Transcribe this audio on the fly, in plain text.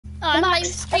Oh, I'm like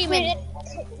screaming.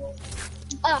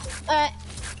 Oh, alright.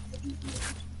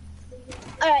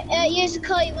 Alright, here's the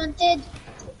car you wanted.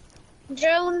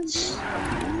 Drones.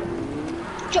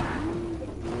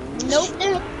 Nope.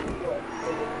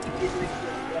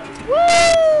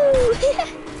 Woo!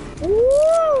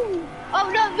 Woo! Oh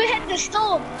no, we hit the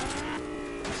storm.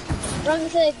 Wrong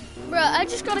thing. Bro, I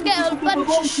just gotta get a bunch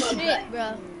of shit,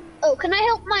 bro. Oh, can I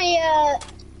help my,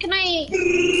 can I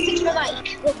fix my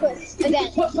mic real quick?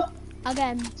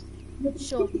 Again.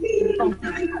 Sure.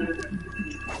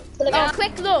 Oh,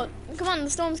 Quick look. Come on, the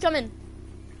storm's coming.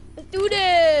 Let's do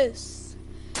this.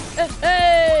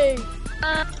 Hey.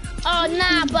 Oh,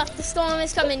 nah, but the storm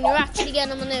is coming. You're actually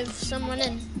getting on the nerves. Someone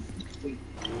in.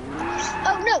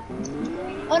 Oh no!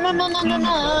 Oh no no no no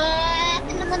no!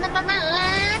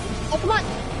 Oh come on!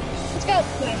 Let's go!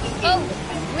 Oh,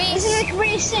 race! This is like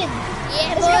racing!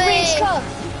 Yeah, let's go race car!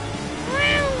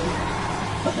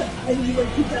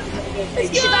 Let's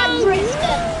go! That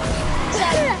drifter!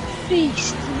 That go!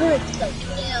 beast drift like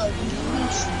hell!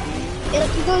 Beast! Yeah, let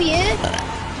me go here!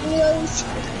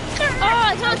 Oh,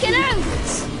 I can't get out!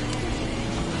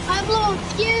 I'm low on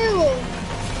fuel!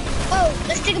 Oh,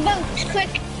 let's take a boat,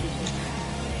 quick!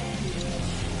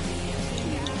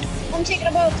 I'm taking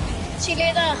a boat. See you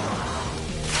later.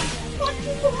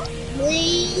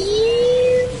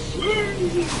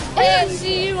 Hey, I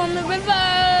see you on the river.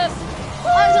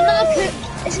 Oh, there's another pit.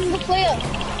 It's in the player.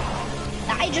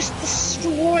 I just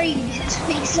destroyed his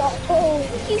face off. Oh,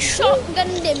 you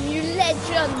shotgunned him, you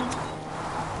legend.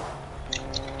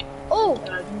 Oh,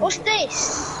 what's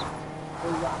this?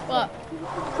 What?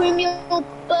 Premium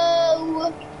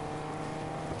bow.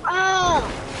 Ah,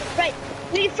 right.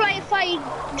 We need fly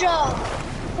job.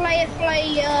 Fly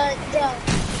job.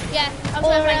 Yeah, I'll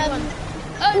try to find one.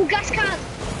 Oh, gas can.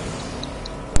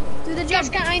 Do the Gas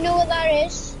jump. can, I know what that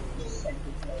is.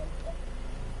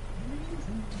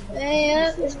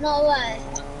 Yeah, it's not there.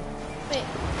 Wait,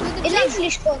 do the It jump. literally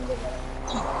spawned in there.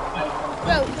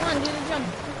 Bro, come on, do the jump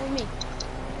with me.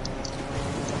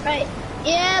 Right.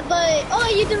 Yeah, but oh,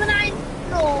 you're doing that.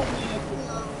 No.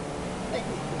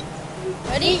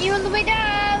 Ready? You on the way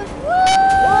down.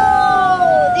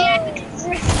 Whoa! The epic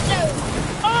drift down.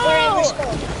 Oh!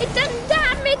 It done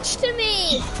damage to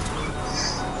me.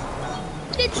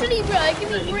 Literally, bro, it gave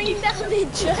me brain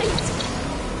damage, right?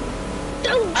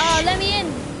 Don't. Oh, let me in.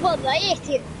 Well, I hate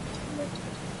you.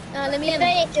 Let me in. I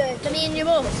hate you. Let me in your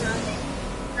boat.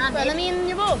 Bro, let me in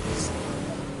your boat.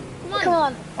 Come on. Come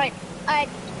on. Right. Alright.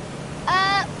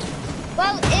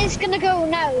 Well, it's gonna go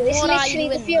now. It's What are literally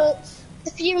you the fuel.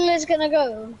 The fuel is gonna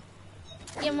go.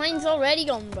 Yeah, mine's already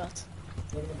gone, bro.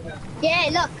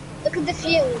 Yeah, look at the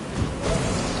fuel.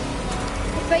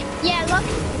 Yeah, look,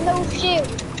 no fuel.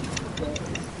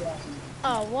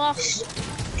 Oh, what?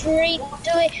 Straight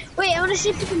away. Wait, I wanna see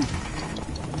if we can.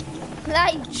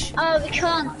 Light. Oh, we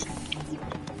can't.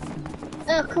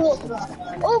 Oh, cool.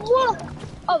 Oh, what?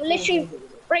 Oh, literally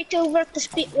right over at the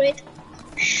speed rate.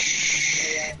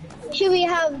 Here we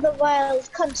have the wild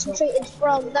concentrated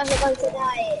frog that's about to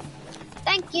die.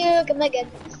 Thank you, come again.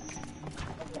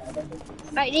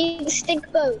 Right, need the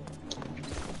stink boat.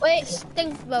 Wait,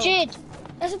 Stink boat. Jade.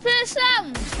 There's a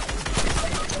person.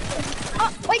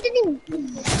 Oh, why didn't you?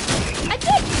 I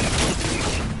did.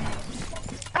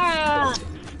 Ah.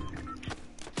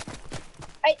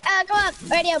 Right, come on,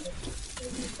 ready up.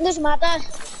 Doesn't matter.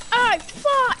 I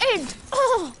farted.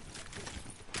 Oh.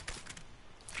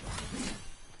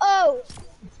 Oh.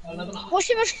 What's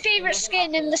your most favourite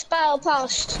skin in the Battle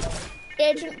Pass?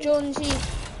 Agent Jonesy.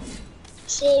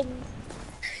 Same.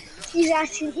 He's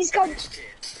got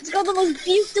the most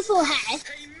beautiful hair.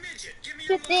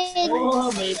 But then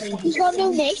he's got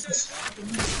no mates.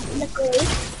 Luckily.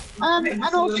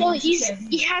 And also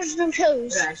he has no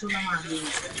toes. I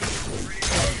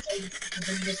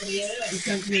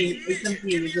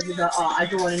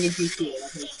don't want any GTA.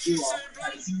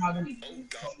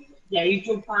 Yeah, you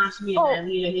drove past me and then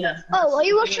yeah. Oh, are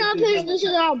you watching that person that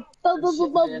says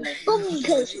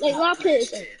bunkers, like that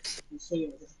person?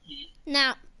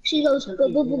 Now, She goes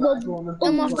I'm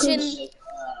watching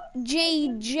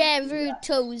Jayden.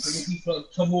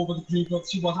 Come over the group and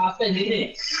see what happened,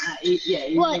 innit?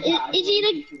 Yeah. What, is he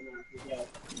like,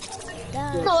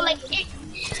 no, like,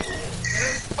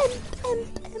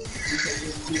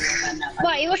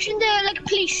 what, you watching the, like,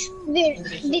 police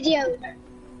video?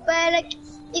 Where, like,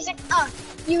 he's like,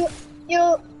 you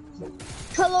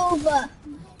pull over,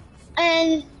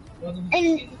 and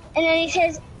then he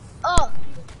says,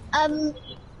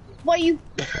 why are you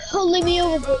pulling me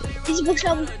over? He's because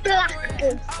I'm black,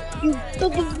 you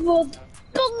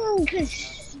bonkers.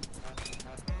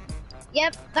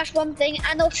 Yep, that's one thing.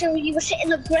 And also, you were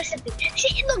sitting aggressively.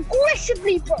 Sitting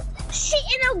aggressively, bro.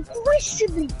 Sitting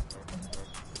aggressively.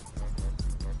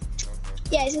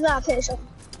 Yeah, it's that person.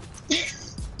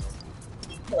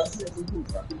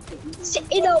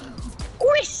 Sitting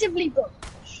aggressively, bro.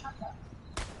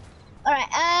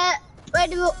 Alright, where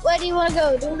do you want to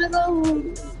go? Do you want to go?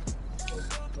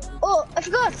 Oh, I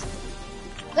forgot.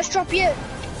 Let's drop you.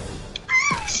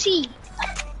 C.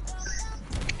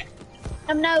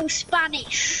 I'm now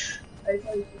Spanish.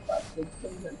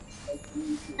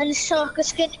 And the soccer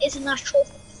skin is a natural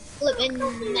flipping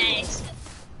mess.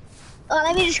 Oh,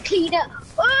 let me just clean up.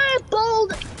 Oh,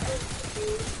 bold.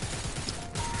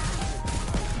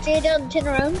 Jayden, turn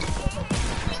around.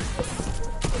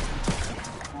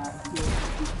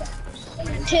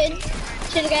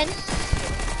 Turn again.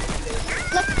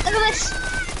 Look at this.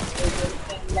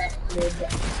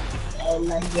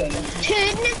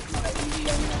 Turn.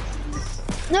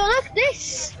 No, look at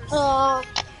this. Oh,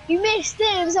 you missed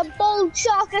it. It was a bold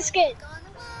soccer skin.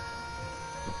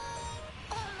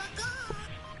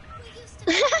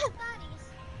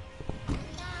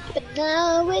 But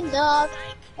now we're not.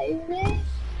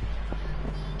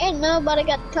 Ain't nobody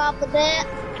got top of that.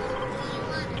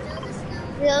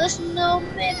 Yeah, there's no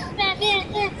man.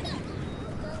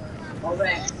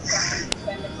 Alright.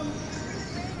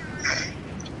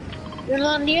 You're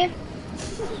on here?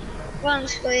 Run,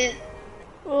 square.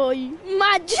 Oh, you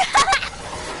mad.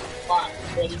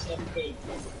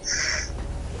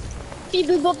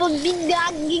 People bubble ding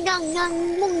dong ding dong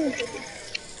dong.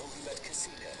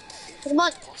 Come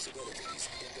on.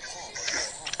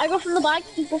 I go from the back,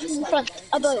 you go from the front.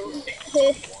 About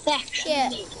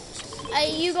perfection. Yeah.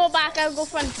 You go back, I'll go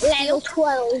front. Level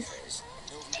 12.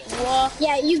 What?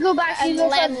 Yeah, you go back, you go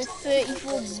front. Level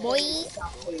 34, boy.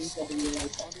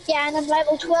 Yeah, and I'm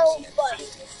level 12, boy.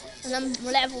 And I'm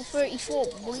level 34,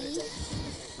 boy.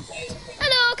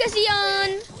 Hello,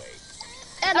 Cassian.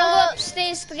 Hello. I'll go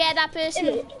upstairs to get that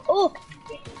person. Oh.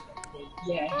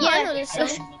 Yeah, I know this song.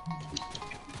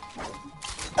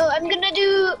 Oh, I'm gonna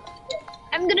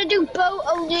do bow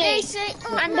only. They say,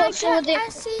 oh, and also the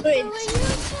bridge.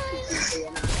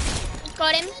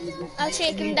 Got him. I'll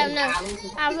take him down now.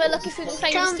 Have a look if you can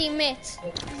find his teammates.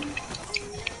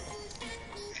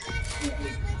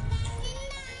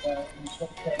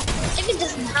 If he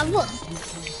doesn't have one.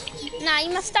 Nah, he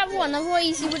must have one,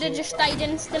 otherwise he would have just died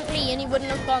instantly and he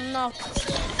wouldn't have gone knocked.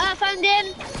 I found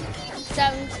him.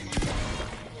 Down.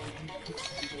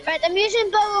 Right, I'm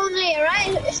using bow only,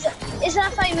 right? Is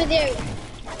that fine with you?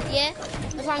 Yeah,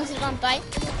 as long as he don't die.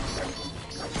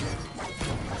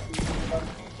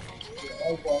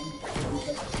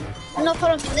 I'm not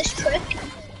falling for this trick.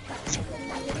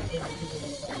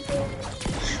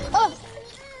 Oh!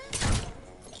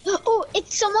 Oh,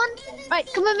 it's someone. Right,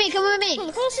 come with me, come with me. Oh,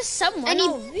 of course it's someone. I need...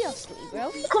 Obviously, bro.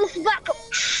 Call for backup.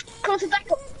 Call for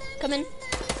backup. Come in.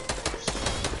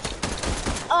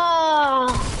 Oh,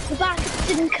 the backup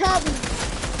didn't come.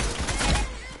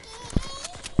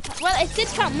 Well, it did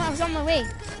come. I was on my way.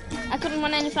 I couldn't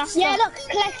run any faster. Yeah, look,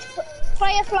 collect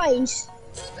fireflies.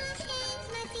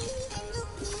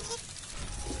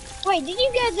 Wait, did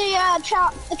you get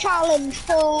the challenge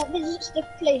for visit the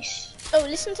place? Oh,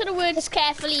 listen to the words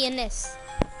carefully in this.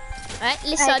 Right,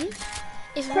 listen. Right.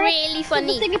 It's really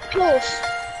funny. I think it's close.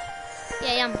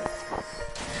 Yeah, I am.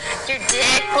 Your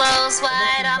dick blows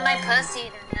wide on my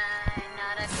pussy tonight.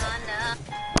 Not a condom.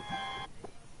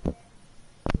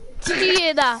 Did you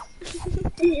hear that?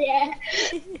 Yeah.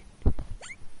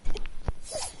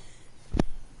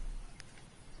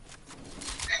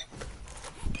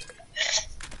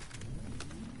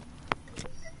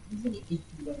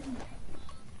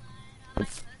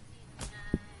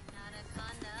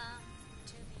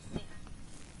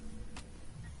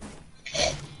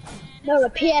 No,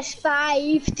 a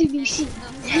PS5 to be seen.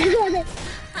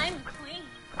 I'm queen.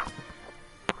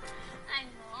 I'm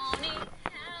only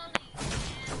howling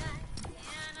and I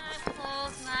cannot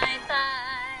close my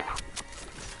thighs.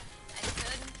 I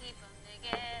couldn't keep them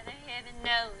together, heaven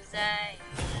knows I.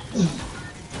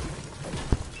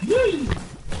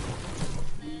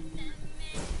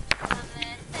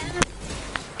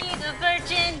 Be the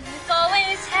virgin you've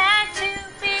always had to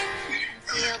be.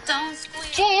 Until don't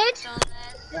squeeze. Jade? Don't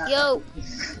let Yo.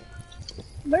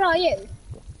 Where are you?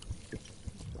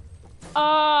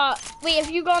 Wait, have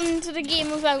you gone into the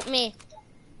game without me?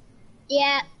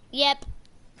 Yeah. Yep.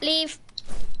 Leave.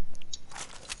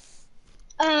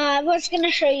 I was gonna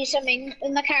show you something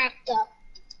with my character.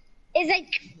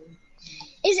 It's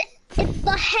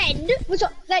the head was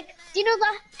like, do you know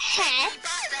the hair?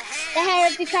 The hair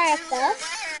of the character.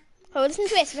 Oh, listen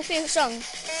to it. It's my favourite song.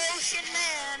 Ocean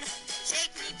man,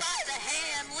 take me by the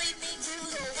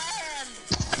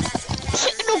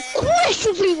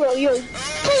free roll, yo.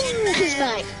 Boom, his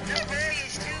back.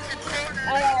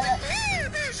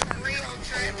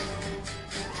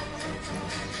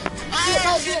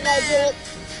 Do it.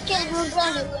 Get him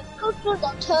around it. Go through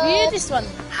the turn. You this one.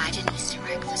 Hide an Easter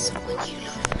egg for someone you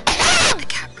love. The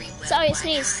Cadbury will Sorry, I buy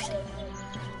sneezed. hide.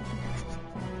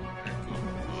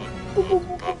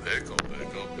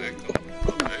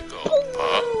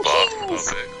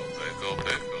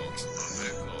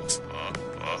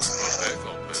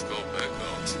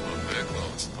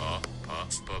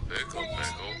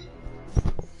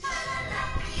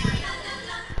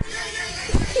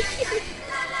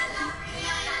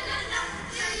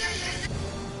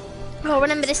 Oh,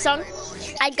 remember this song?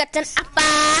 I got an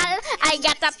apple, I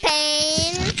got a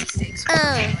pen.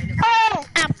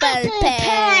 Apple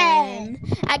pen.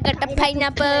 I got a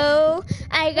pineapple,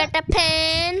 I got a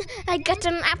pen. I got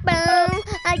an apple,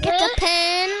 I got a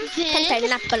pen.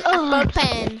 Pen, apple, apple,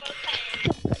 pen.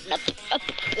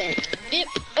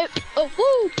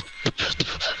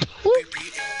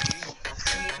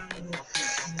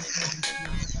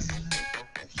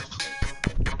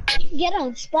 Get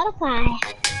on Spotify.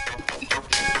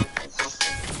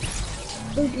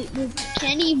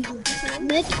 Can you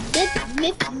mip.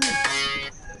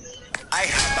 I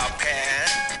have a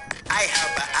pen. I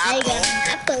have an I apple. got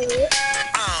an apple.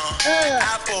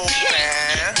 Apple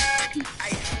pen.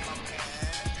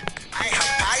 I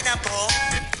have pineapple.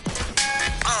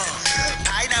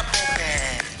 Pineapple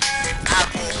pen.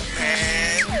 Apple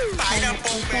pen.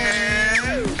 Pineapple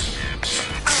pen.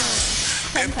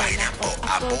 Pineapple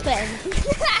apple pen.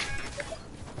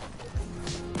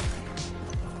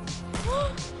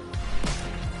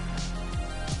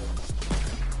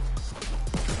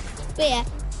 But yeah,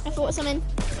 I thought something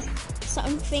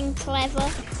clever.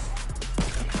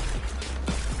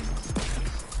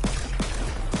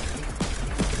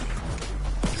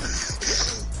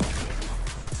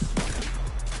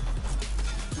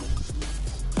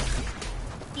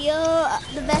 You're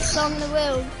the best song in the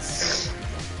world.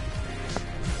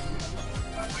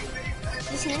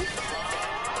 Listening?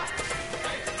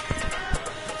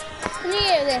 Can you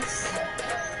hear this?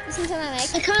 Listen to my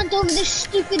mic. I can't over this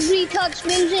stupid retard's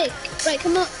music. Right,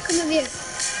 come over here.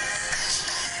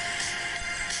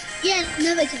 Yeah,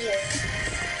 now I can hear it.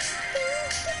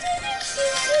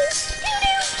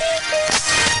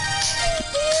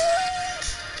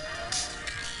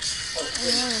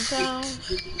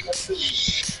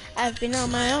 I've been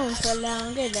on my own for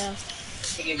long enough.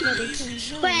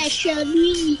 Special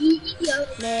video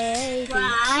Maybe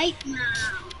right now.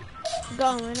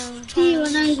 going on. See you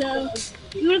when I go.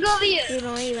 You wanna go over here? You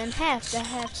don't even have to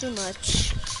have too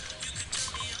much.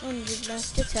 Only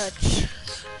just to touch.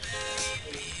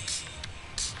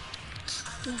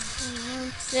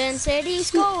 Then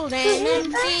city's cold and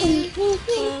empty. No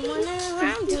one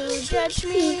around to judge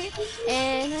me.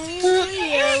 And I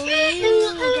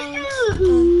really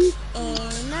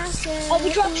Oh,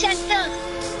 we dropped center.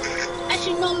 I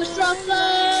should know we drop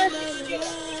first.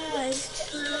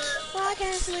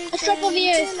 Let's drop over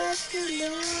here.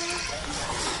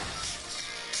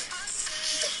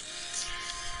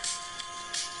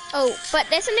 Oh, but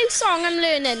there's a new song I'm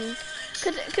learning.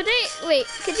 Could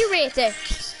you rate it?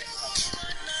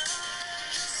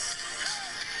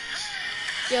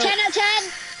 Yo. 10 out of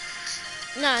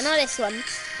 10. No, not this one.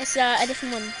 It's a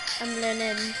different one. I'm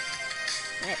learning.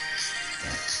 Right.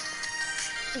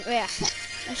 Yeah.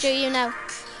 I'll show you now.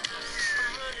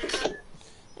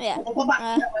 Yeah.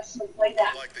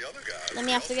 Let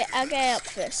me I'll get up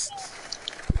first.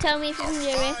 Tell me if you can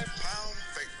hear it.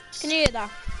 Can you hear that?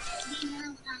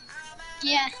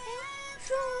 Yeah.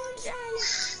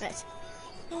 Right.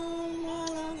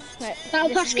 Right. Battle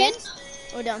this Pass is skin? it.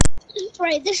 Hold on.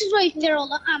 Right, this is where you can get all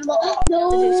the animal.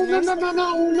 No.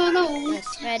 Right.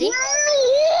 Ready?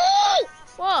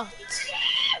 What?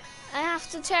 I have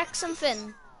to check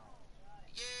something.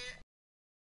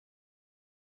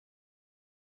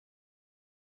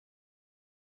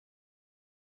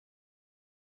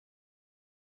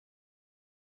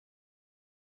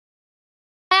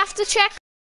 I have to check.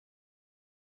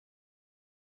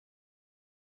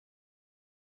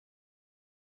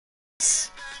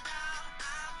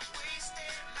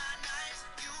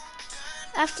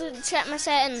 I have to check my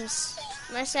settings.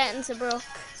 My settings are broke.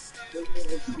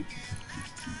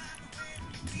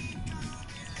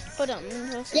 Hold on.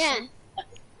 Yeah.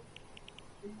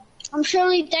 I'm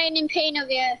surely dying in pain over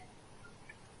here.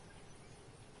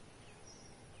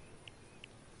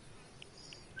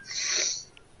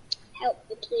 Help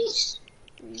me, please.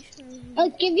 I'll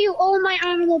give you all my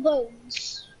animal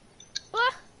bones.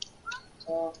 What?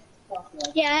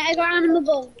 Yeah, I got animal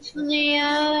bones from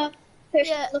the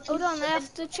Yeah, hold on, I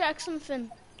have to check something.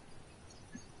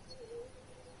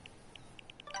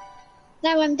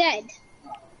 Now I'm dead.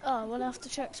 Oh, well, I have to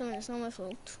check something, it's not my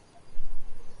fault.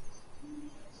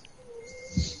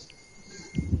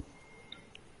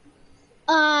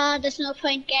 There's no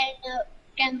point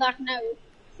getting back now.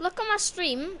 Look at my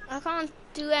stream, I can't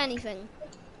do anything.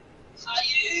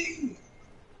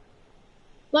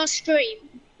 What stream?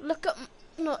 Look at,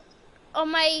 no,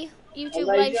 on my YouTube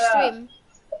live stream.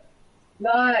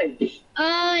 Nice.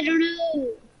 I don't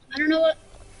know. I don't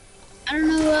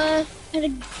know how to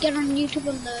get on YouTube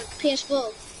on the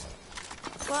PS4.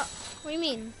 What do you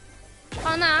mean?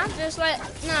 Oh, nah, just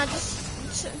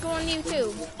go on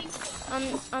YouTube.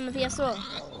 On the PS4.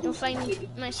 You'll find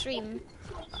my stream.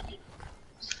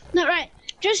 Not right.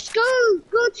 Just go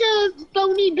to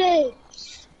Boney Bay.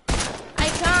 I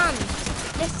can't.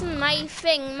 Listen, my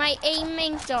aim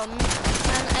ain't on, and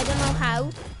I don't know how.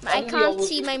 But I can't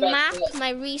see my map,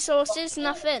 my resources,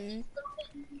 nothing.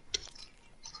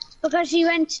 Because you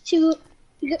went to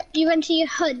your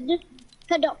HUD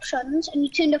options and you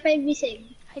turned off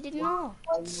everything. I didn't know.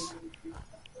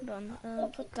 Hold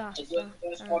on, put that.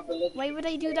 Why would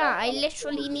I do that? I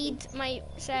literally need my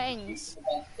settings.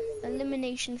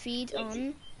 Elimination feed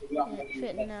on. Yeah,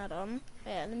 putting that on.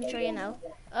 Yeah, let me try it now.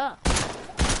 Oh,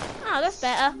 that's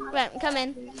better. Right, come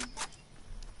in.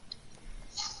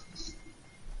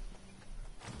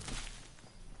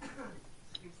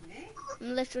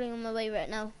 I'm literally on my way right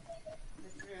now.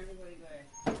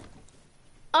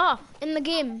 Oh, in the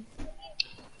game.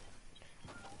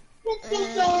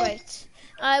 Right.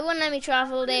 I won't let me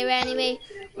travel there anyway.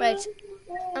 Right.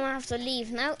 I'm gonna have to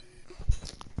leave now.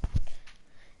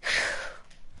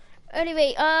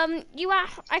 Anyway, I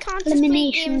can't just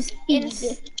play games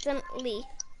instantly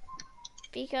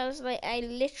because like I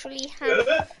literally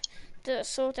have to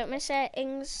sort out my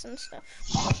settings and stuff.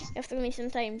 You have to give me some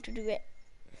time to do it.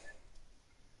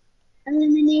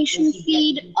 Elimination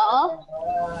feed off.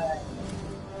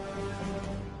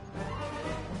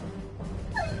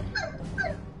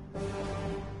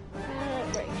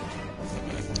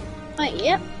 Right,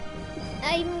 yep.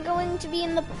 I'm going to be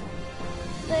in the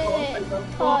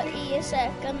party a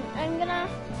second. I'm gonna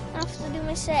have to do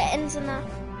my settings and that,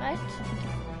 right?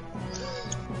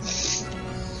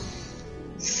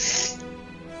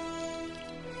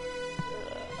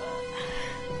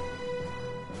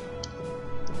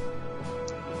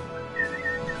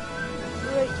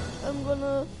 Right, I'm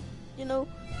gonna,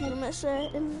 do my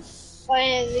settings.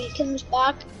 When he comes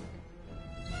back,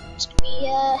 it's to be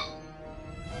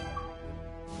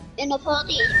in a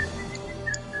party.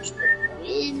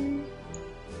 In.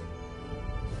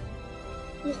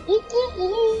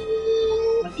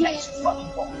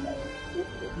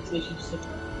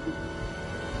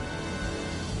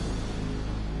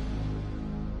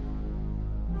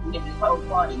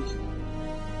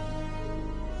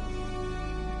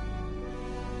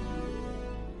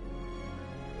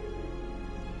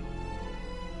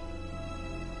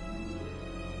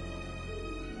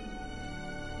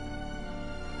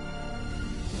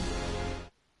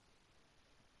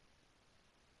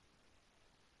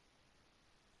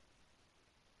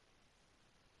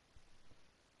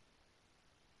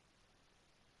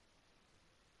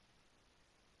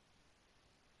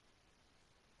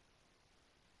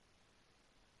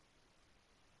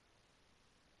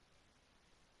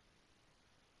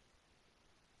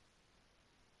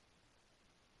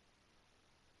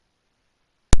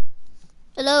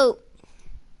 Hello.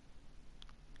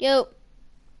 Yo.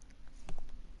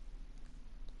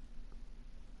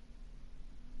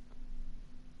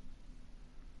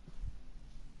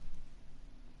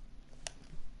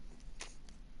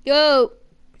 Yo.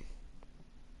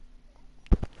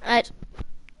 Right.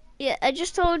 Yeah, I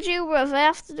just told you, bruv, I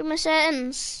have to do my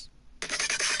settings.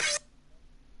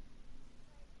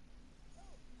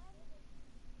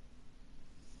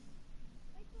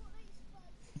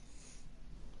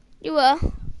 You were?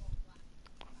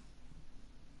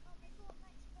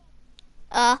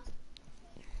 Oh,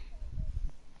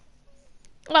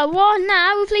 what?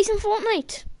 Nah, we're playing some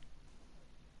Fortnite.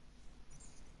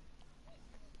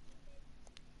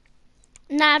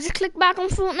 Nah, just click back on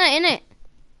Fortnite, innit?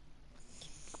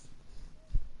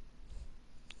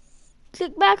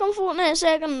 Click back on Fortnite a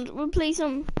second, we'll play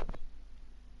some.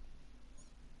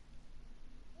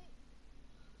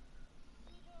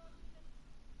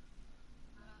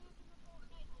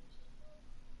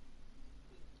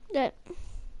 Yeah.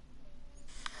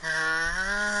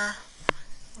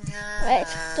 Right,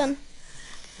 done.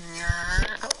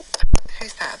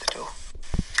 Who's that at the door?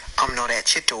 I'm not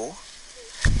at your door.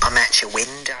 I'm at your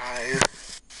window.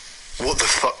 What the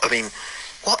fuck? I mean,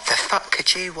 What the fuck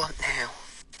could you want now?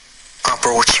 I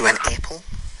brought you an apple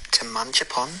to munch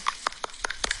upon.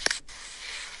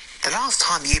 The last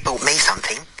time you bought me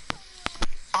something,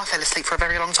 I fell asleep for a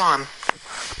very long time.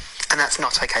 And that's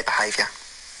not okay behaviour.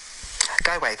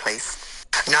 Go away, please.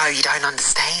 No, you don't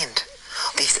understand.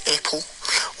 This apple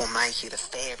will make you the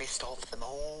fairest of them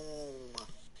all.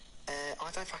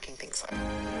 I don't fucking think so.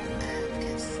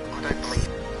 Because I don't believe...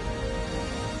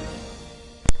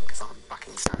 Because I'm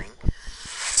fucking stunning.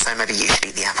 So maybe you should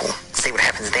eat the apple. See what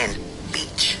happens then,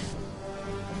 bitch.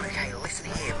 Okay,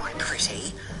 listen here, my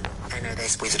pretty. I know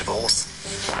there's Wizard of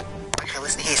Oz. Okay,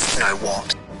 listen here, Snow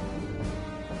What?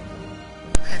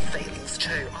 I have feelings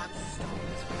too. I'm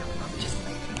just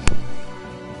thinking.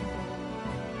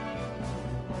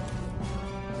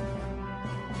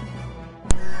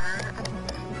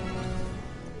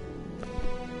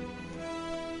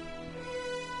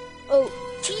 Oh,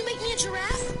 Can you make me a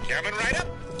giraffe? Coming right up.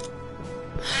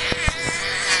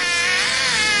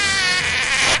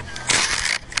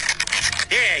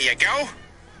 There you go.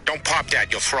 Don't pop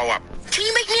that, you'll throw up. Can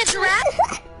you make me a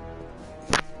giraffe?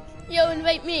 yo,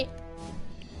 invite me.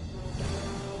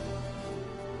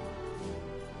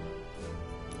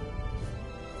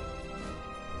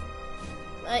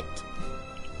 Right.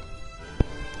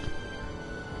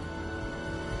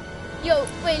 Yo,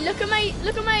 wait, look at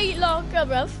my locker,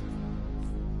 bruv.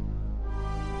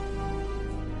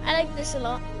 I like this a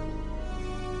lot.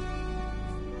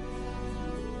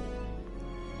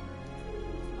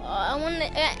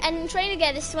 I'm trying to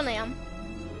get this one I am.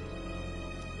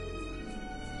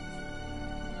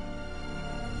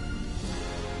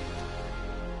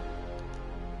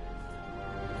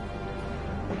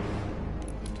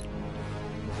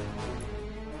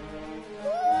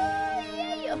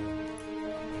 Ooh, yeah.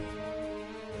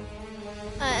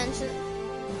 And so,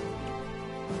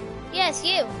 yes,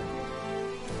 you.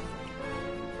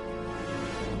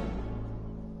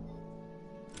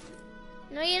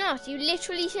 No, you're not. You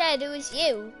literally said it was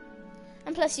you.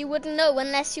 And plus, you wouldn't know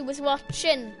unless you was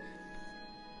watching.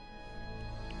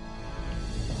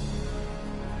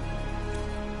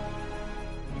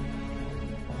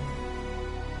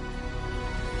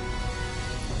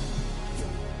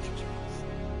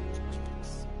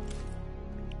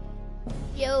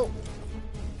 Yo.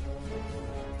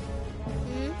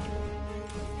 Hmm?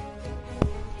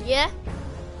 Yeah?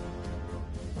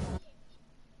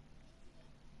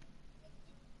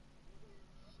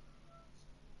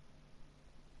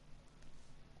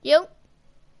 Yo.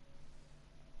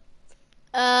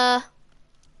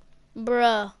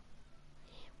 Bruh.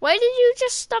 Why did you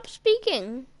just stop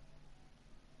speaking?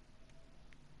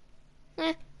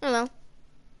 Oh well.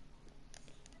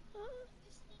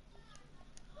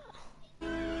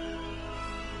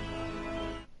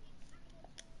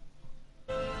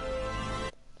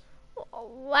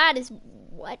 What is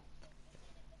what?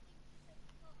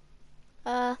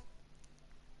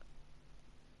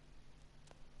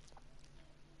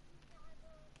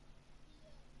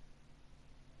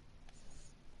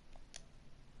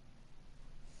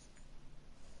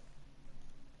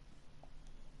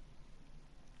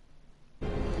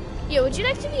 Yo, would you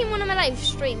like to be in one of my live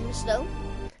streams though?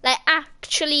 Like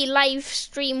actually live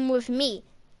stream with me?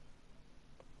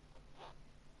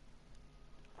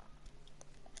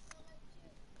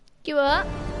 You what?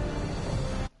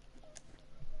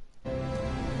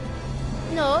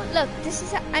 No, look, this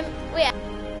is wait.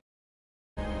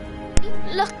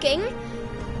 Looking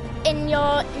in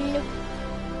your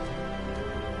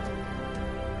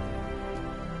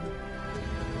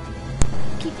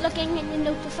keep looking in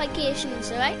your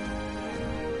notifications, alright?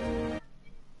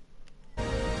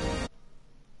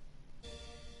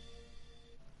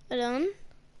 Hold on.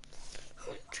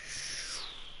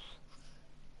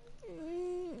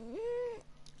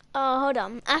 Oh, hold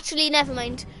on. Actually, never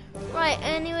mind. Right,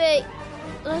 anyway,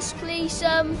 let's play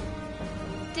some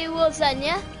do wolves then,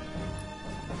 yeah?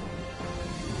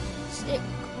 Stick,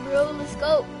 roll, let's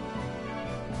go.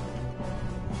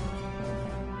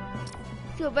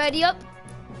 You're ready up?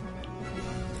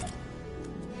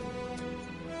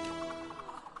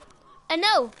 I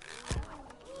know.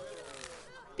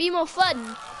 Be more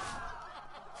fun.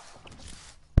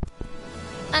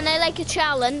 And I like a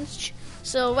challenge,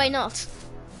 so why not?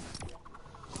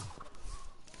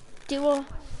 Duo.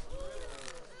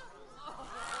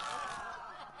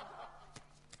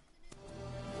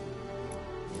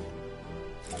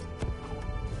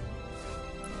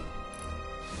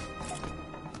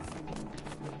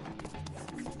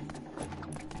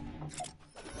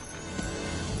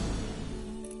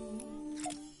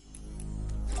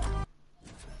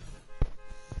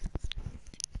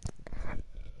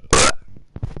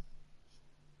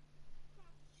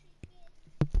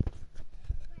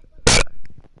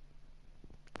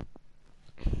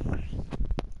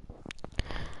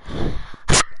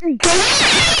 Oh,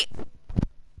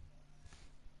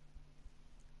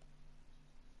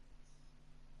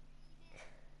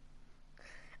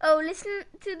 listen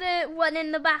to the one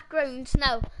in the background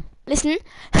now. Listen.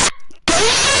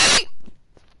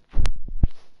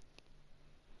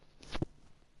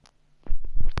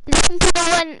 Listen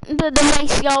to the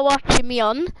voice you're watching me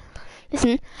on.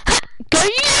 Listen.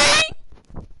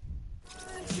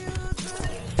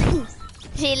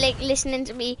 See, like listening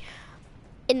to me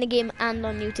in the game and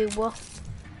on YouTube. What?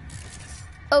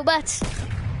 Oh, but.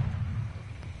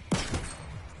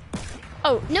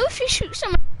 Oh, no, if you shoot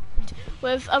someone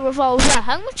with a revolver,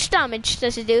 how much damage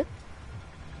does it do?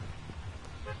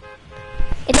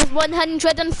 It does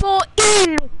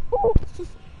 114.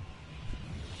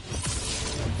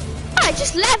 I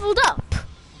just leveled up.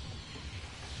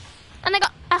 And I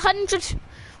got 100.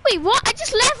 Wait, what? I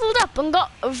just leveled up and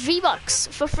got V-Bucks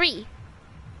for free.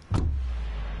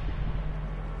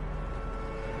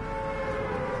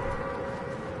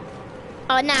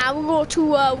 Now we'll go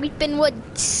to Weeping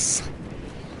Woods.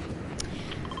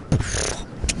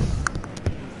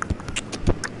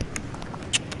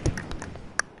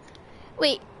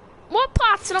 Wait, what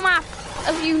parts of the map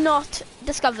have you not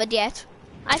discovered yet?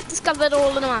 I've discovered all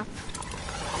of the map.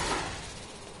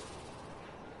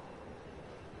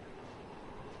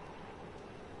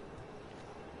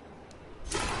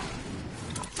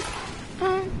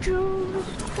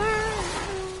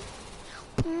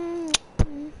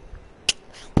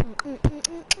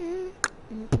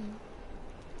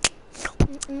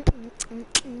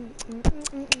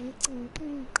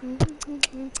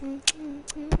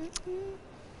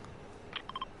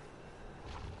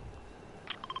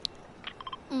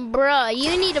 Bruh,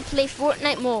 you need to play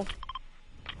Fortnite more.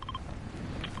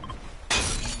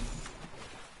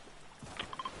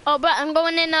 Oh, bruh, I'm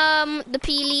going in the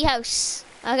Peely house.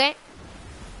 Okay.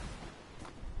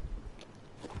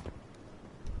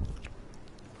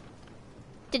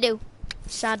 To do.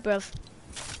 Sad, bruv.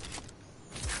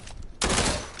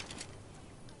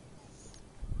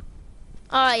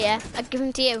 Oh yeah, I'll give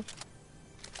him to you.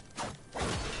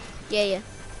 Yeah.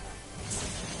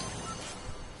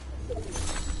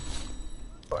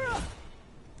 Bruh.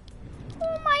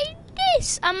 Oh my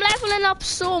days, I'm leveling up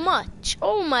so much.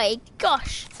 Oh my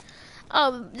gosh.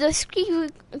 The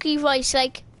squeaky voice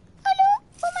like, hello,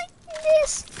 oh my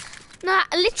days. Nah,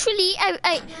 literally,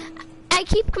 I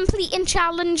keep completing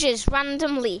challenges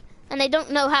randomly, and I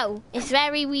don't know how. It's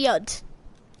very weird.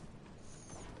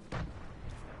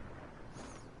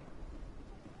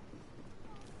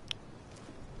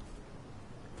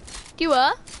 You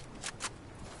are?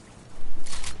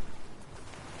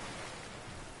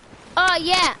 Oh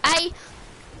yeah, I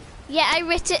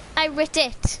writ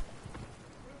it.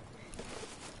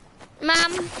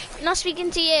 Ma'am, not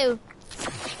speaking to you.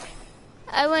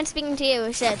 I weren't speaking to you,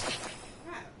 I said.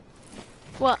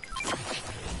 What?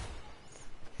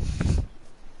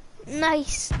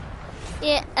 Nice.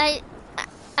 Yeah, I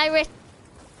writ.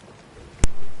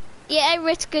 Yeah, I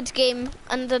writ good game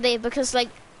under there because like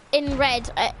in red,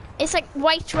 it's like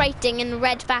white writing and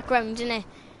red background, isn't it?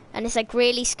 And it's like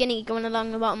really skinny going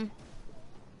along the bottom.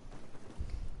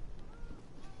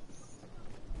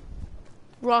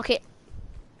 Rocket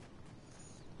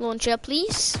launcher,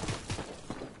 please.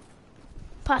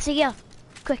 Pass it here,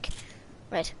 quick.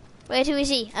 Right, where to is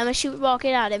he? I'm gonna shoot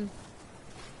rocket at him.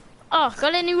 Oh,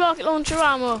 got any rocket launcher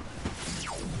ammo?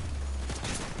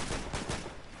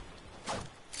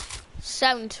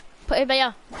 Sound. Put it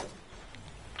there.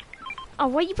 Oh,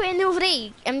 what are you putting over there?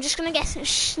 I'm just gonna get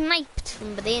sniped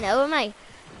from there now, am I?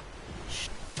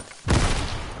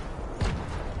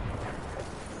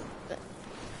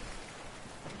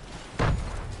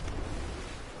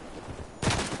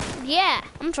 Yeah,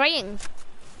 I'm trying.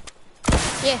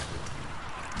 Yeah.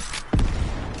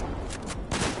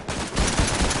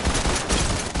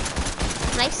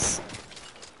 Nice.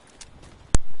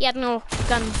 He had no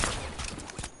gun.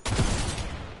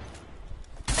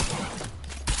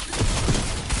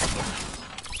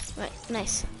 Right,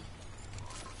 nice.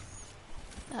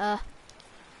 I'm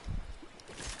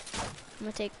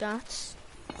gonna take that.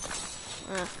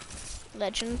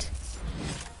 Legend.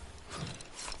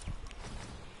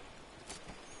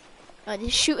 They're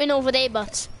shooting over there,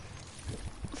 but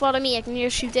follow me, I can hear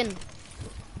shooting.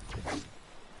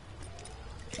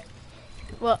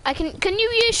 Well, can you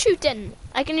hear shooting?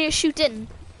 I can hear shooting.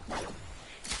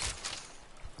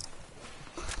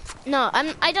 No,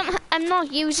 I'm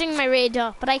not using my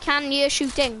radar, but I can hear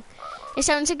shooting. It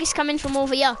sounds like it's coming from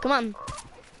over here, come on.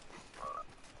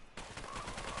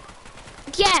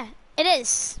 Yeah, it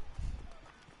is.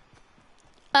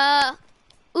 Oh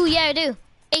yeah, I do.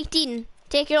 18,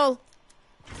 take it all.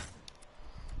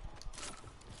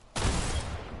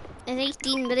 There's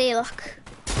 18 there, look.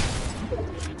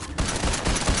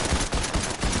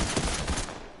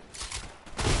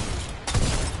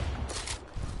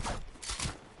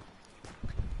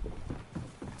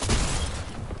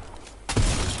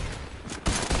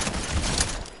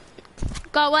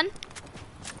 Got one.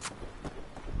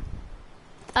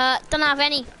 Don't have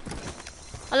any.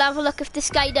 I'll have a look if this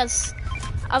guy does.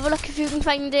 Have a look if you can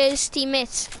find his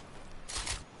teammates.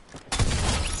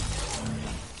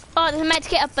 Oh, there's a med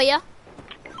kit up here.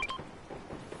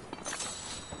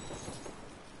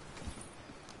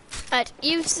 Right,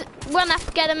 you run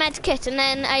up, get a med kit, and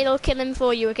then I'll kill him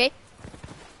for you, okay?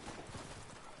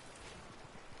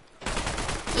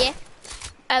 Yeah.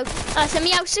 Oh, some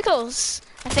meowsicles,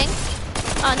 I think.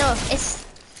 Oh no, it's...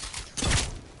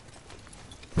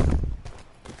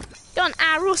 Got an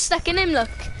arrow stuck in him, look.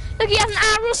 Look, he has an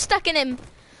arrow stuck in him.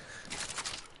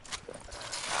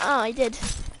 Oh, I did.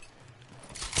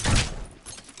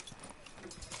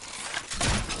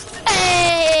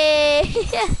 Hey!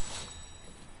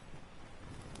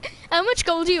 How much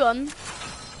gold do you want?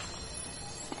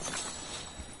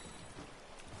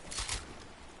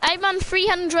 I'm on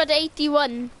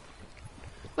 381.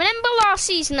 Remember last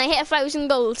season I hit 1,000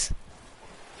 gold?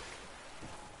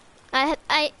 I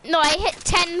hit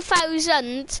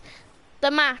 10,000,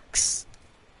 the max.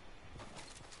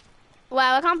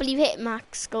 Wow, I can't believe I hit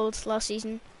max gold last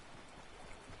season.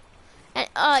 And,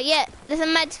 oh yeah, there's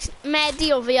a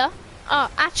medi over here. Oh,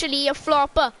 actually a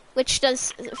flopper, which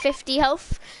does 50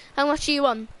 health. How much do you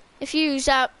want? If you use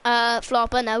that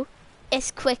flopper now,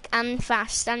 it's quick and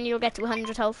fast, and you'll get to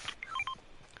 100 health.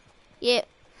 Yeah.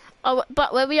 Oh,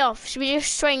 but where are we off? Should we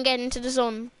just try and get into the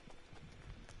zone?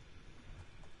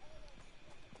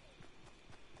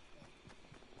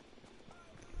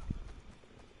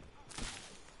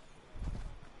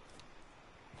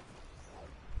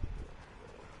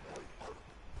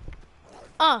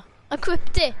 Oh,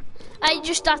 equipped it. I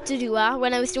just had to do that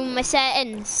when I was doing my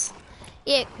settings.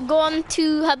 Yeah, go on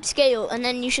to hub scale and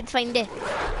then you should find it.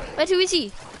 Wait, who is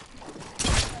he?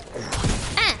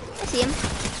 Ah, I see him.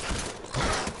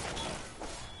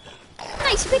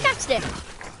 Nice, pickaxed it.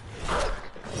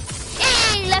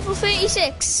 Yay, level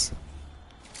 36.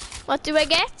 What do I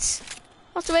get?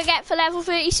 What do I get for level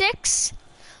 36?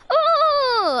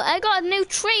 Oh, I got a new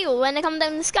trail when I come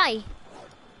down the sky.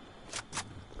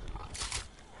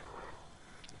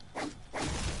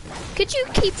 Could you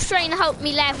keep trying to help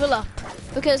me level up?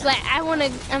 Because like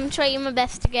I'm trying my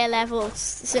best to get levels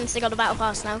since I got a battle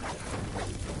pass now.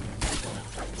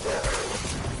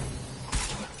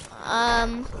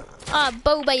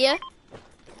 Bow by you.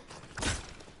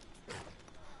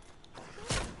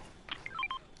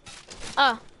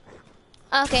 Oh,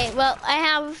 okay. Well, I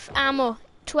have ammo,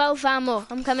 12 ammo.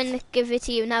 I'm coming to give it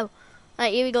to you now.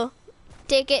 Alright, here we go.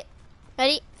 Take it.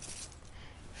 Ready?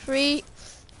 3,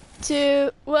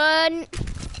 2, 1.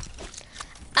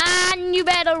 And you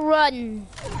better run.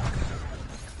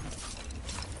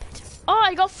 Oh,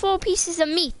 I got 4 pieces of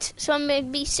meat, so I'm gonna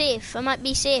be safe. I might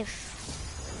be safe.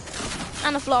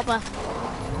 And a flopper.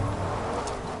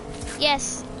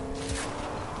 Yes.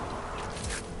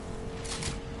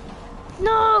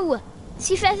 No!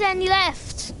 See if there's any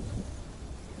left.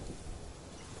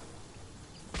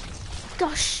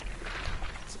 Gosh.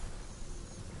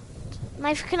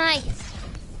 My freaking eye.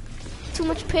 Too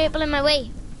much purple in my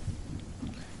way.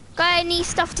 Got any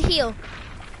stuff to heal?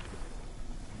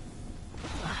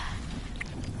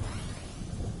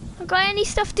 Got any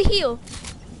stuff to heal?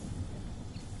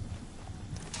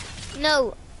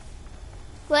 No.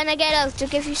 When I get out, I'll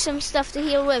give you some stuff to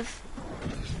heal with.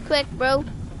 Quick, bro.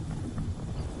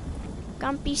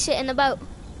 Can't be sitting about.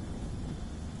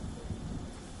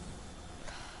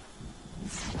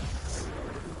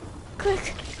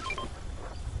 Quick.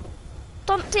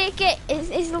 Don't take it.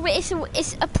 It's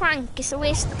a prank. It's a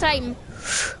waste of time.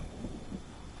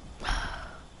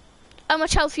 How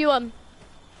much health you on?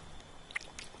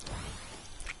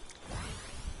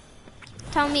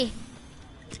 Tell me.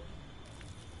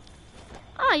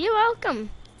 Oh, you're welcome.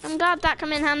 I'm glad that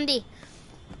came in handy.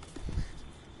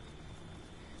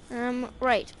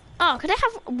 Right. Oh, could I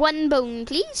have 1 bone,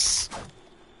 please?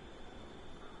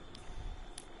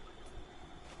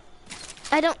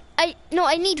 No,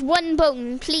 I need 1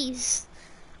 bone, please.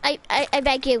 I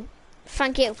beg you.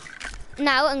 Thank you.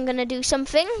 Now I'm gonna do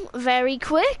something very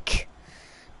quick.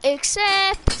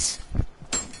 Except...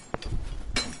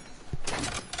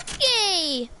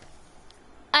 Yay!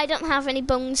 I don't have any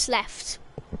bones left.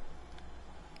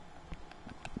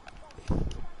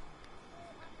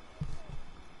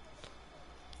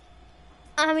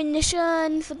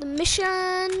 Ammunition for the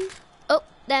mission. Oh,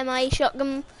 there my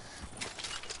shotgun.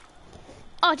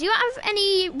 Oh, do you have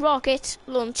any rocket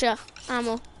launcher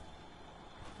ammo?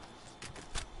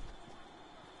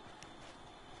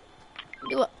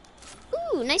 Do it.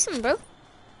 Ooh, nice one, bro.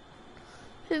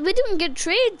 We're doing good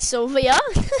trades over here.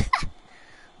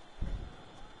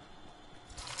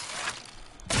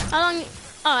 How long?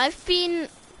 Oh,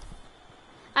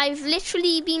 I've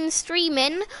literally been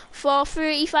streaming for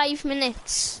 35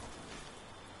 minutes.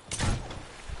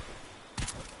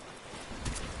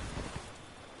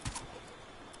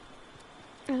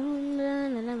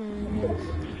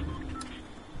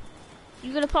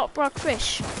 You got a pop rock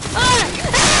fish. Ah!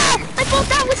 I thought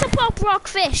that was a pop rock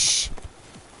fish.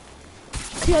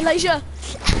 Here, Elijah.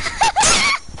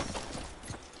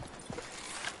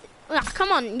 Ah,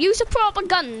 come on, use a proper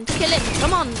gun to kill him.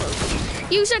 Come on, bro.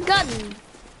 Use a gun.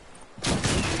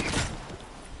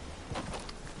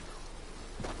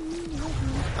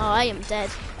 Oh, I am dead.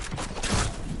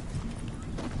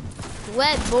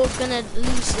 We're both gonna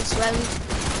lose this round.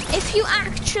 If you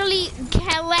actually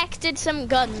collected some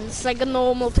guns like a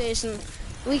normal person,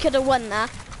 we could have won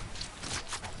that.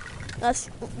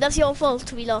 That's your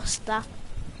fault we lost that.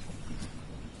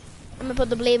 I'm gonna put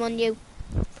the blame on you.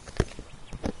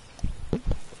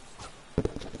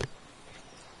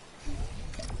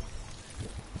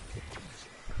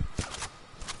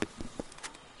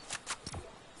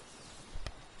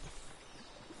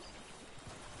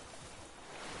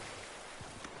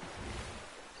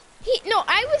 No,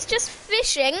 I was just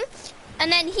fishing,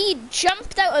 and then he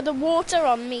jumped out of the water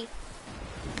on me.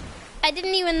 I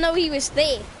didn't even know he was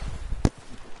there.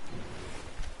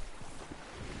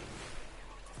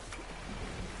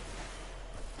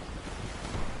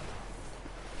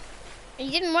 He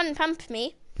didn't one pump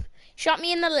me. Shot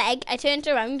me in the leg, I turned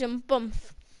around and bump.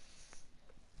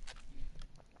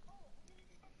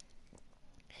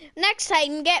 Next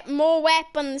time, get more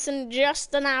weapons than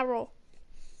just an arrow.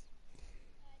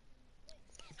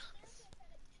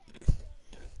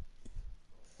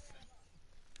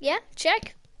 Yeah,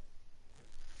 check.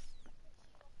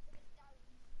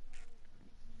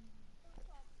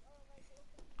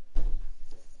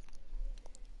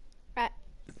 Right.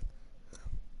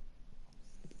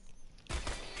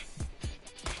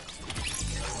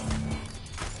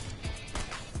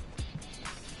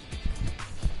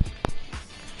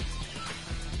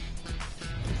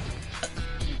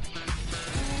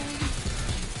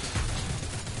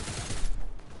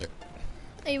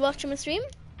 Are you watching my stream?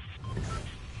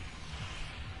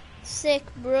 Sick,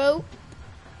 bro.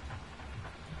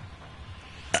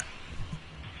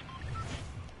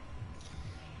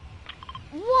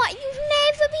 What? You've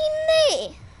never been there?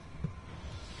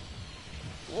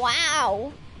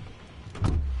 Wow.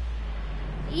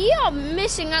 You're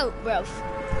missing out, bro.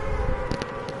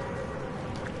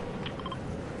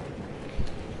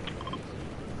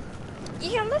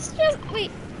 Yeah, let's just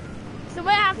wait. So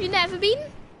where have you never been?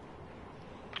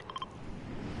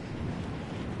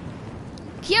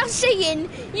 You're saying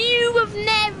you have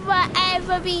never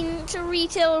ever been to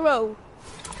Retail Row?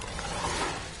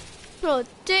 Bro,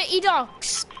 dirty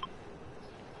dogs.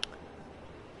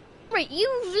 Right,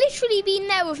 you've literally been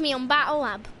there with me on Battle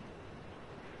Lab.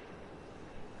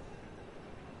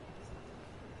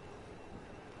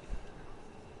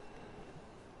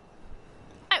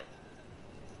 I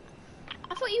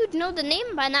thought you'd know the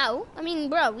name by now. I mean,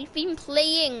 bro, we've been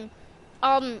playing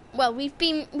well,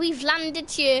 we've landed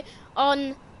here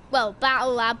on, well,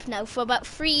 Battle Lab now for about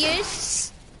 3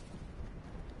 years.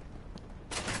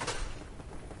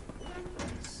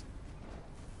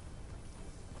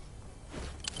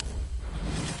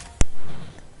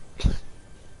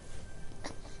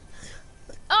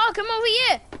 Oh, come over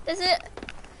here.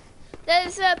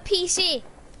 There's a PC.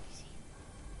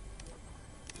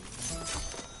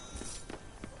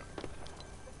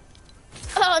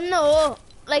 Oh no,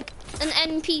 like an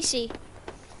NPC.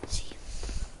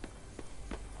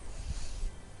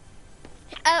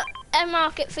 I'll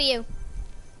mark it for you.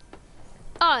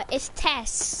 Oh, it's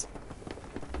Tess.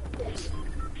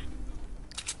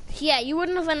 Yeah, you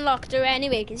wouldn't have unlocked her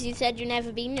anyway because you said you'd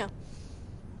never been here.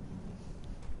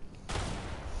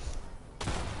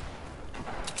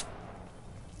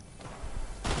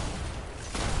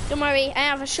 Don't worry, I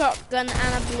have a shotgun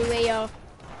and a blue AR.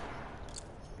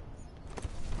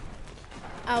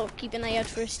 I'll keep an eye out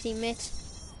for his teammate.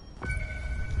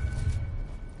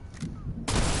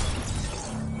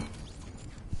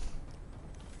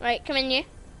 Right, come in here.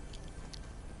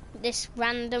 This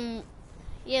random...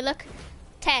 Yeah, look.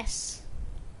 Tess.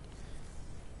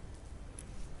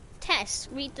 Tess,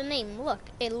 read the name. Look,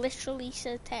 it literally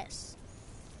says Tess.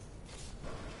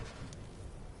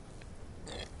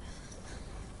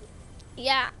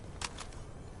 Yeah.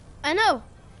 I know.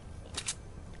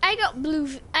 I got blue.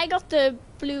 I got the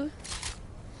blue.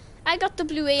 I got the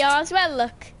blue AR as well.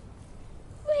 Look.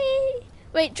 Wait.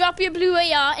 Wait. Drop your blue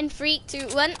AR in 3, 2,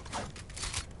 1.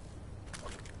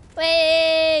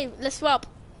 Wait. Let's swap.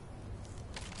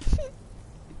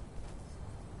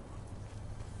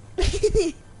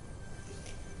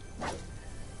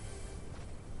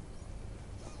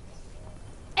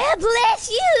 God bless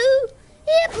you.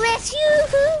 God bless you.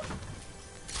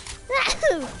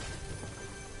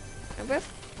 Remember?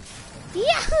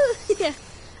 Yahoo!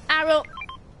 Arrow.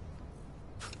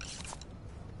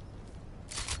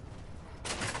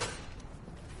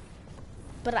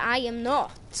 But I am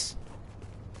not.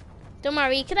 Don't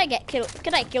worry, could I get killed?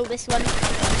 Could I kill this one?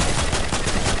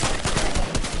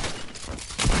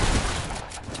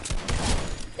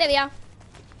 There we are.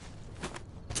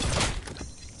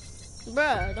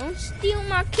 Bruh, don't steal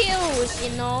my kills,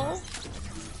 you know.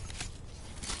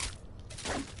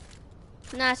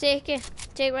 Nah, take it.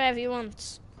 Take whatever you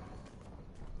want.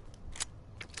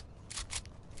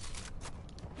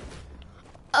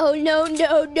 Oh no,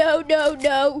 no, no, no,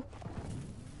 no.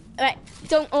 Alright,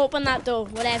 don't open that door,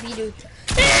 whatever you do.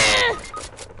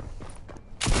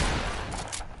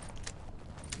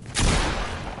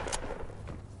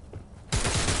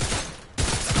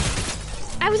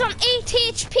 I was on 8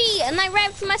 HP and I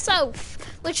revved myself,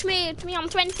 which made me on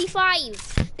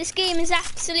 25. This game is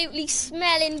absolutely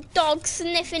smelling dog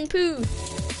sniffing poo.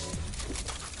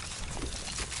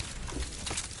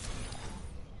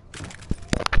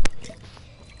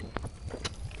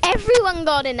 Everyone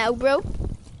got it now, bro.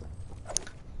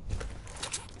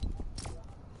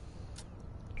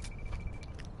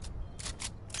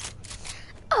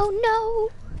 Oh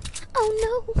no.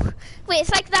 Oh no. Wait,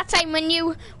 it's like that time when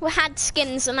you had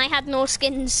skins and I had no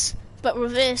skins, but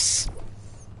reverse.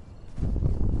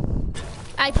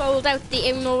 I pulled out the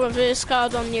Uno reverse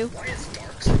card on you.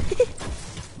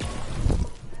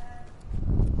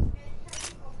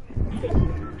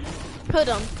 Hold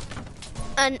on.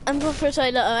 And I'm going for a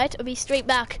toilet, alright? I'll be straight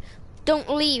back. Don't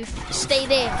leave. Stay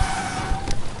there.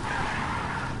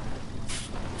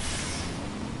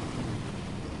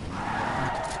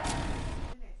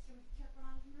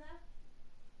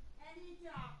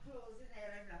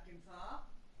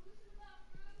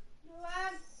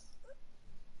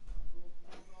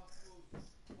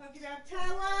 Have you got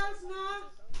towels now?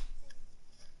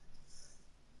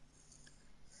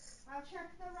 I'll check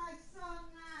the right song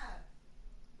now.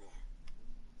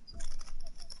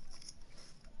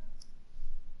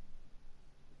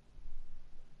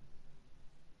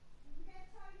 Did we get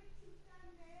toilet seats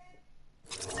down there?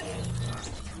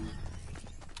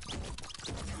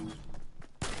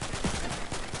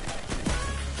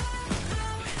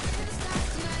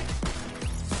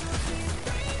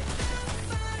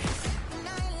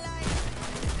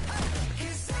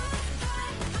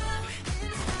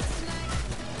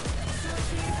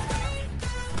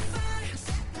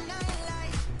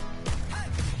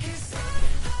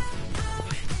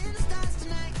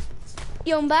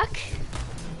 Yo, I'm back.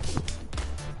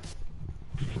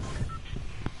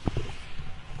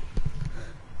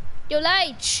 Yo,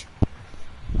 Lige.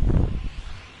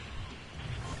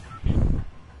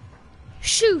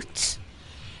 Shoot.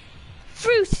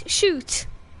 Fruit, shoot.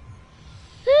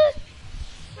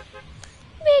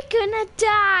 We're gonna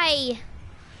die.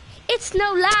 It's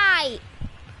no lie.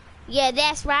 Yeah,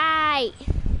 that's right.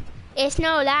 It's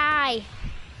no lie.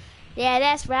 Yeah,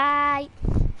 that's right.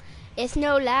 It's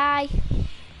no lie.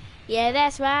 Yeah,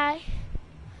 that's right.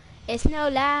 It's no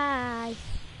lie.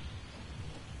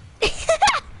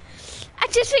 I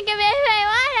just think I made my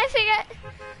own.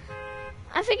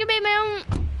 I think I made my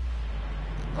own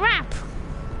rap.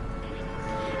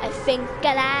 I think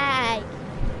I lie.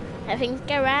 I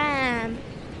think I rhyme.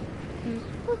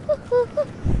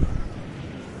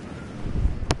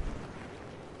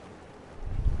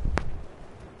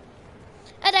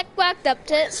 And I walked up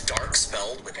to. It's dark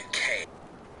spelled with a K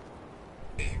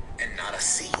and not a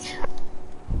C.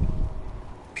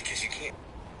 Because you can't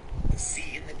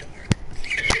see in the dark.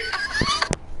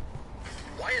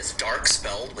 Why is dark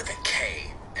spelled with a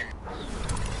K and...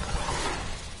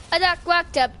 A duck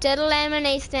walked up to the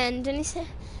lemonade stand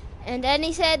and then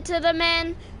he said to the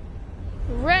man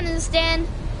running the stand,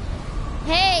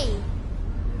 "Hey,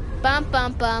 bum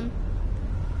bum bum,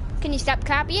 can you stop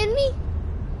copying me?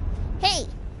 Hey,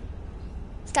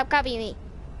 stop copying me.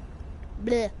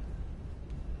 Blah.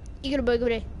 You gonna bug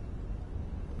it?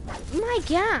 My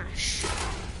gosh,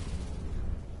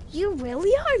 you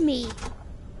really are me."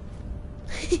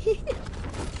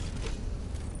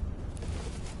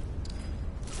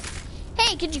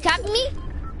 Hey, could you copy me?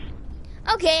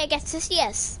 Okay, I guess this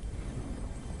yes.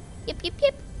 Yep, yep,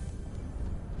 yep.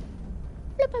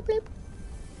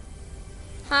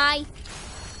 Hi.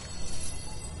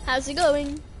 How's it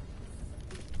going?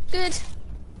 Good.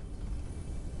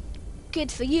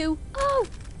 Good for you. Oh.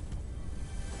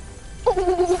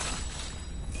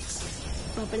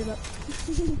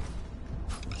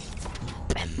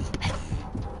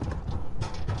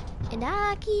 And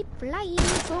I keep flying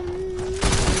from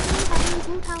town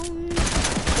to town,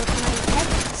 with my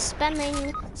head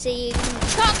spinning, saying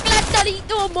chocolate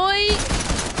Dorito boy.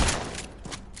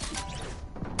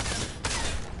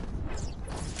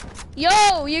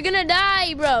 Yo, you're gonna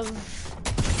die, bruv.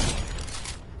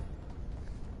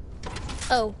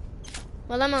 Oh,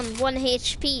 well, I'm on 1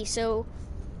 HP, so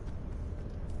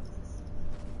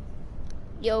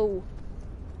yo.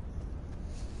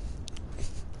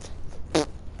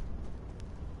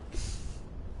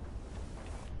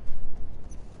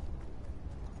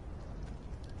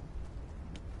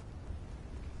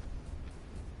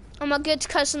 I'm a good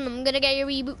cousin. I'm gonna get your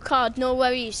reboot card. No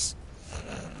worries.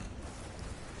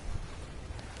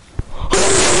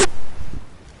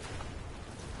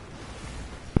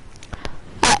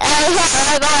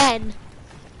 Again.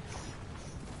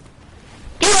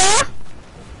 Yeah.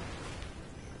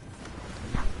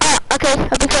 Okay.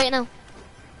 I'll be quiet now.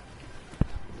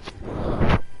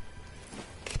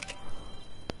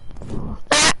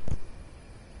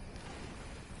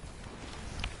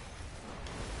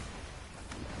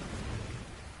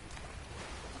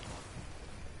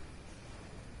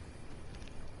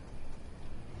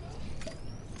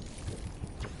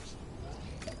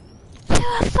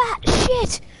 You're a fat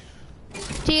shit.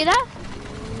 Do you hear that?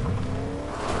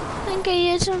 I think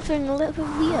I heard something a little bit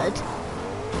weird.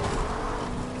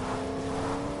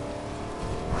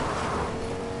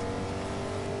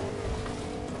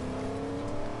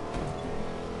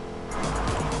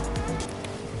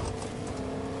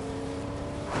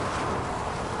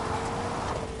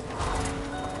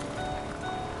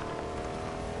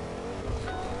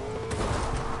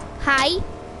 Hi.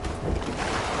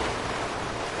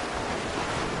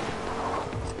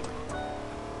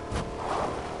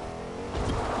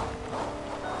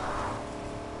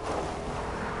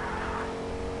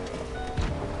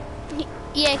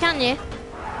 Yeah, can you?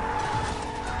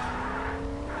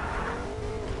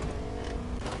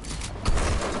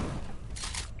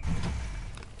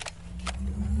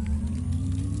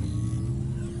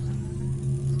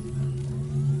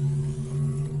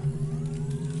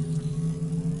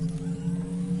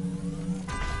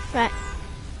 Right.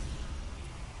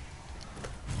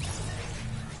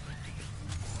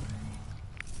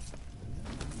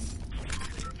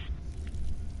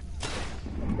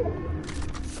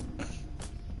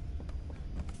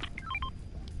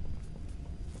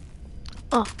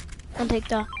 Oh, I'll take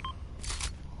that.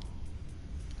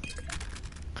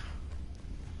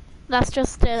 That's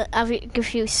just to have you,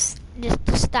 give you just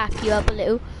to stack you up a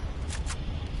little.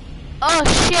 Oh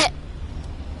shit!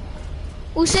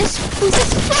 Who's this? Who's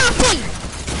this flappy?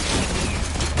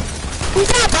 Who's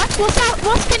that, bud? What's that?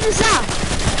 What skin is that?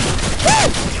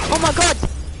 Woo! Oh my god!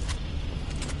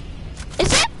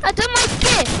 Is it? I don't like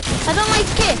it. I don't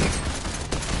like it.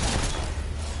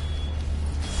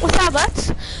 What's that,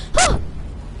 bud? Oh!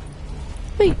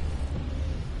 Wait.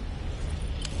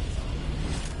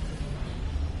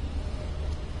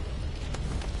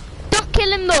 Don't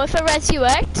kill him though. If I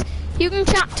resurrect, you can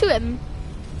chat to him.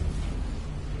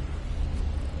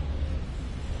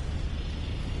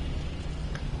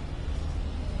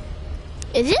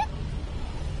 Is it?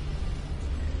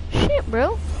 Shit,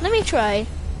 bro. Let me try.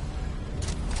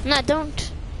 No,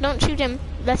 don't shoot him.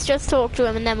 Let's just talk to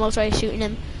him and then we'll try shooting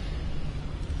him.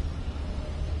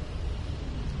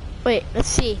 Wait, let's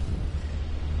see.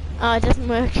 Oh, it doesn't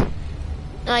work.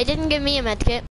 No, he didn't give me a medkit.